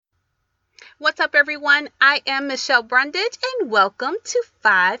What's up, everyone? I am Michelle Brundage, and welcome to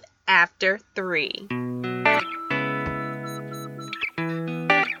 5 After 3.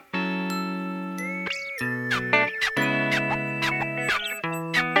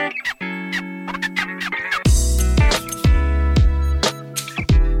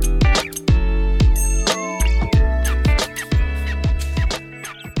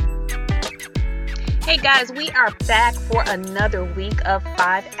 Hey guys, we are back for another week of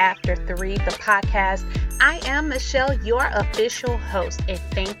 5 After 3, the podcast. I am Michelle, your official host, and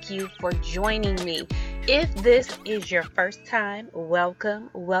thank you for joining me. If this is your first time, welcome.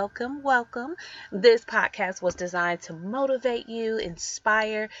 This podcast was designed to motivate you,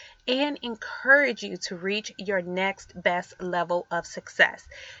 inspire, and encourage you to reach your next best level of success.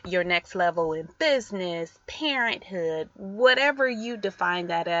 Your next level in business, parenthood, whatever you define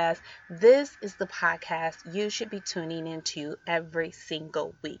that as, this is the podcast you should be tuning into every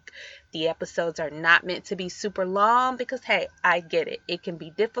single week. The episodes are not meant to be super long because, hey, I get it. It can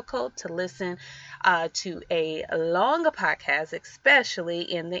be difficult to listen to a longer podcast, especially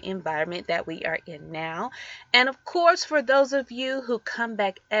in the environment that we are in now. And of course, for those of you who come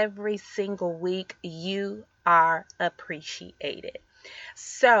back every single week, you are appreciated.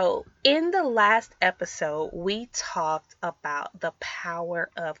 So, in the last episode, we talked about the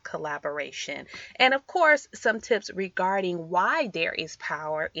power of collaboration and, of course, some tips regarding why there is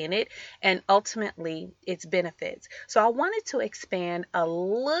power in it and ultimately its benefits. So, I wanted to expand a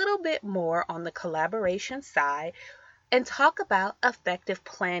little bit more on the collaboration side and talk about effective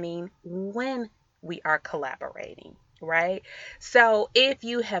planning when we are collaborating. Right? So if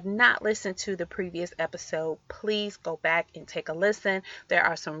you have not listened to the previous episode, please go back and take a listen. There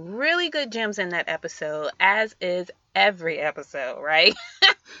are some really good gems in that episode, as is every episode, right?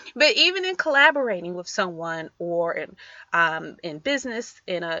 But even in collaborating with someone or in business,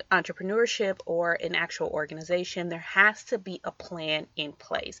 in an entrepreneurship or an actual organization, there has to be a plan in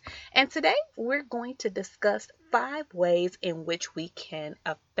place. And today we're going to discuss 5 ways in which we can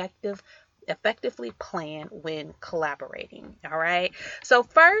effectively plan when collaborating. All right. So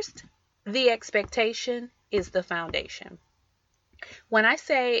first, the expectation is the foundation. When I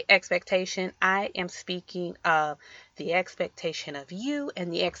say expectation, I am speaking of the expectation of you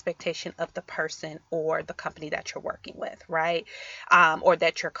and the expectation of the person or the company that you're working with, right? Or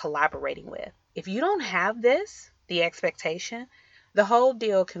that you're collaborating with. If you don't have this, the expectation, the whole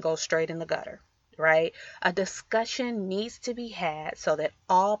deal can go straight in the gutter. Right? A discussion needs to be had so that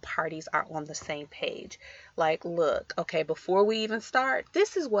all parties are on the same page. Like, look, okay, before we even start,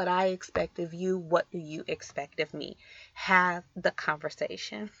 this is what I expect of you. What do you expect of me? Have the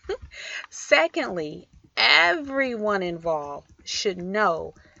conversation. Secondly, everyone involved should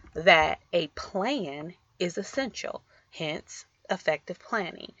know that a plan is essential, hence effective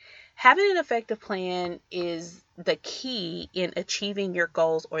planning. Having an effective plan is the key in achieving your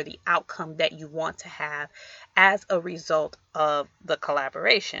goals or the outcome that you want to have as a result of the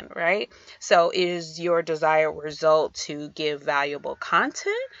collaboration, right? So is your desired result to give valuable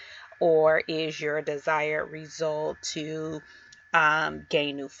content, or is your desired result to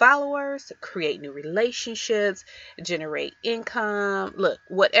gain new followers, create new relationships, generate income? Look,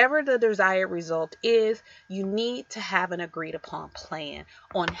 whatever the desired result is, you need to have an agreed upon plan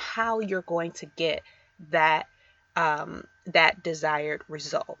on how you're going to get that desired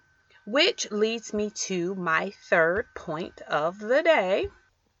result. Which leads me to my third point of the day.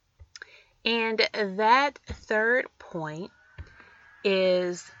 And that third point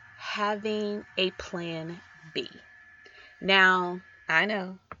is having a plan B. Now, I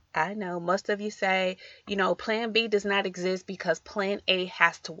know, most of you say, plan B does not exist because plan A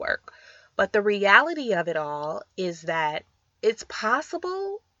has to work. But the reality of it all is that it's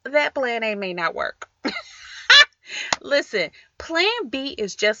possible that plan A may not work. Listen, plan B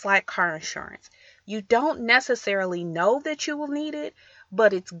is just like car insurance. You don't necessarily know that you will need it,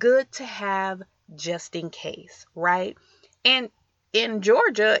 but it's good to have just in case, right? And in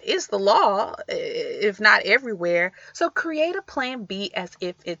Georgia, it's the law, if not everywhere. So create a plan B as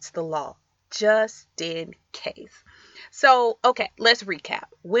if it's the law, just in case. So, okay, let's recap.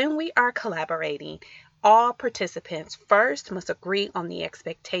 When we are collaborating, all participants first must agree on the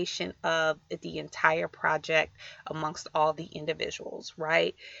expectation of the entire project amongst all the individuals,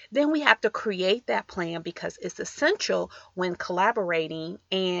 right? Then we have to create that plan because it's essential when collaborating,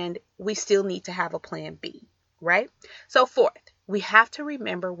 and we still need to have a plan B, right? So fourth, we have to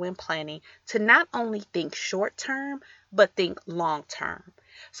remember when planning to not only think short term, but think long term.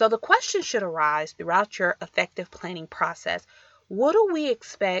 So the question should arise throughout your effective planning process: what do we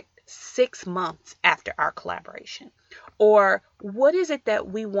expect 6 months after our collaboration? Or what is it that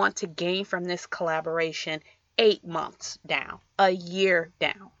we want to gain from this collaboration 8 months down, a year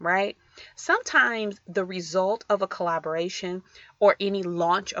down, right? Sometimes the result of a collaboration or any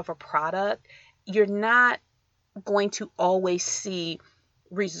launch of a product, you're not going to always see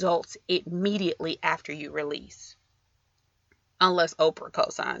results immediately after you release. Unless Oprah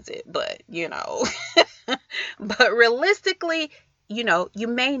co-signs it, but but realistically, you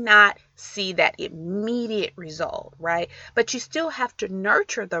may not see that immediate result, right? But you still have to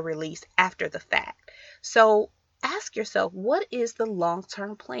nurture the release after the fact. So ask yourself, what is the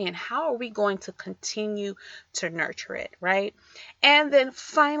long-term plan? How are we going to continue to nurture it, right? And then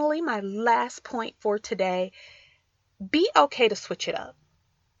finally, my last point for today, be okay to switch it up.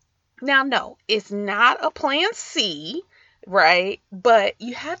 Now, no, it's not a plan C, right? But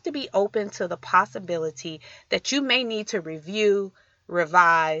you have to be open to the possibility that you may need to review,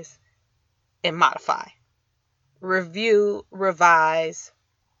 revise, and modify. Review, revise,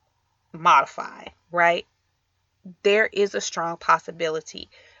 modify, right? There is a strong possibility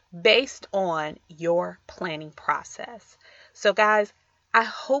based on your planning process. So guys, I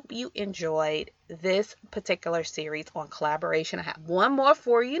hope you enjoyed this particular series on collaboration. I have one more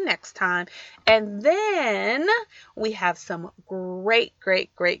for you next time. And then we have some great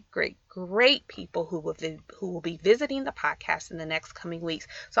people who will be visiting the podcast in the next coming weeks.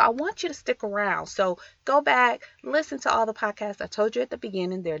 So I want you to stick around. So go back, listen to all the podcasts. I told you at the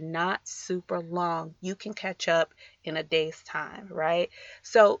beginning, they're not super long. You can catch up in a day's time, right?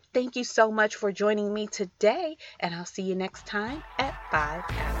 So thank you so much for joining me today, and I'll see you next time at 5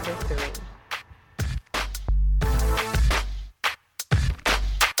 After 3.